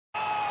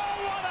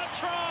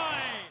try!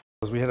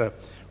 We had a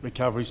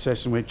recovery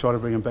session. We tried to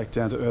bring them back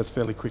down to earth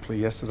fairly quickly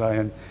yesterday,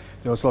 and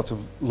there was lots of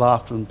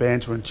laughter and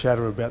banter and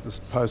chatter about this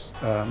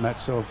post-match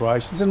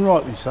celebrations, and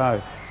rightly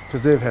so,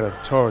 because they've had a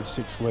torrid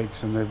 6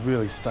 weeks and they've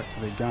really stuck to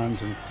their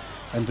guns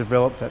and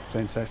developed that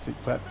fantastic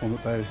platform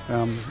that they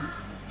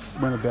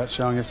went about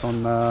showing us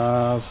on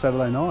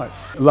Saturday night.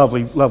 A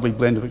lovely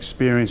blend of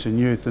experience and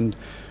youth, and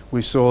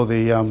we saw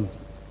the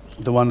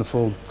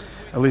wonderful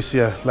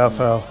Alicia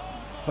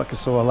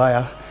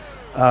Laufau-Whakasoalea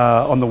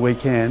on the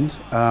weekend.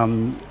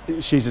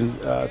 She's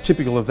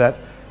typical of that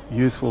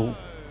youthfulness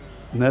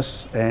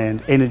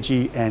and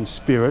energy and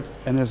spirit,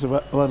 and there's a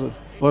lot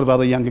of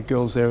other younger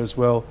girls there as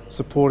well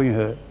supporting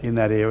her in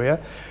that area.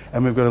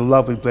 And we've got a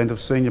lovely blend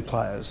of senior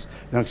players,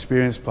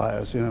 experienced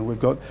players. We've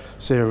got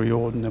Sarah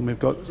Riordan, and we've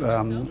got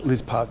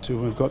Liz Partu,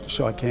 and we've got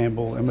Shai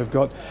Campbell, and we've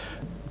got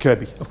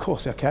Kirby, of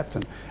course, our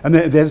captain. And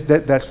that's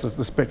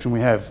the spectrum we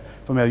have,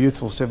 from our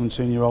youthful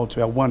 17-year-old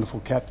to our wonderful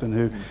captain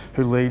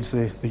who leads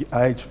the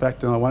age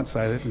factor. And I won't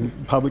say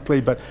it publicly,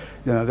 but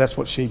that's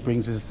what she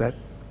brings, is that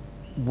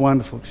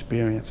wonderful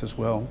experience as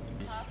well.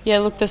 Yeah,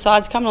 look, the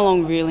side's coming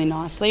along really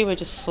nicely. We're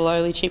just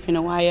slowly chipping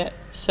away at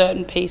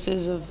certain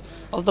pieces of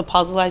the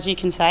puzzle, as you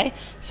can say.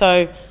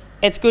 So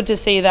it's good to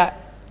see that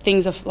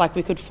things are like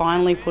we could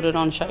finally put it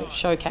on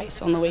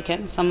showcase on the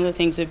weekend. Some of the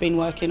things we've been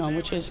working on,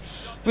 which is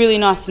really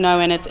nice to know,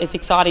 and it's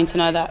exciting to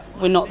know that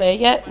we're not there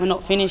yet. We're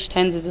not finished.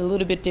 10s is a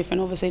little bit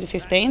different, obviously, to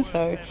 15.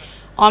 So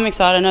I'm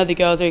excited. I know the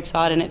girls are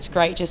excited, and it's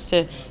great just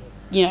to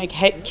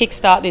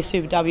kickstart this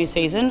Super W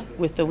season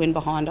with the win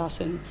behind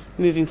us and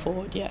moving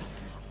forward. Yeah.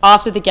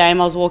 After the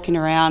game, I was walking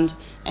around,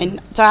 and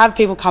to have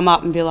people come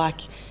up and be like,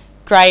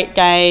 great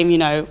game,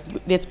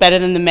 it's better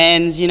than the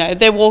men's,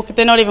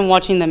 they're not even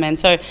watching the men.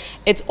 So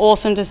it's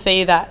awesome to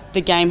see that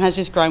the game has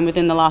just grown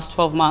within the last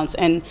 12 months,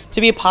 and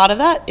to be a part of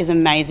that is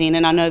amazing.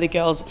 And I know the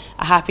girls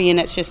are happy, and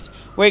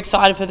we're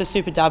excited for the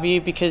Super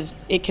W because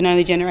it can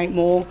only generate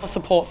more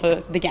support for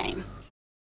the game.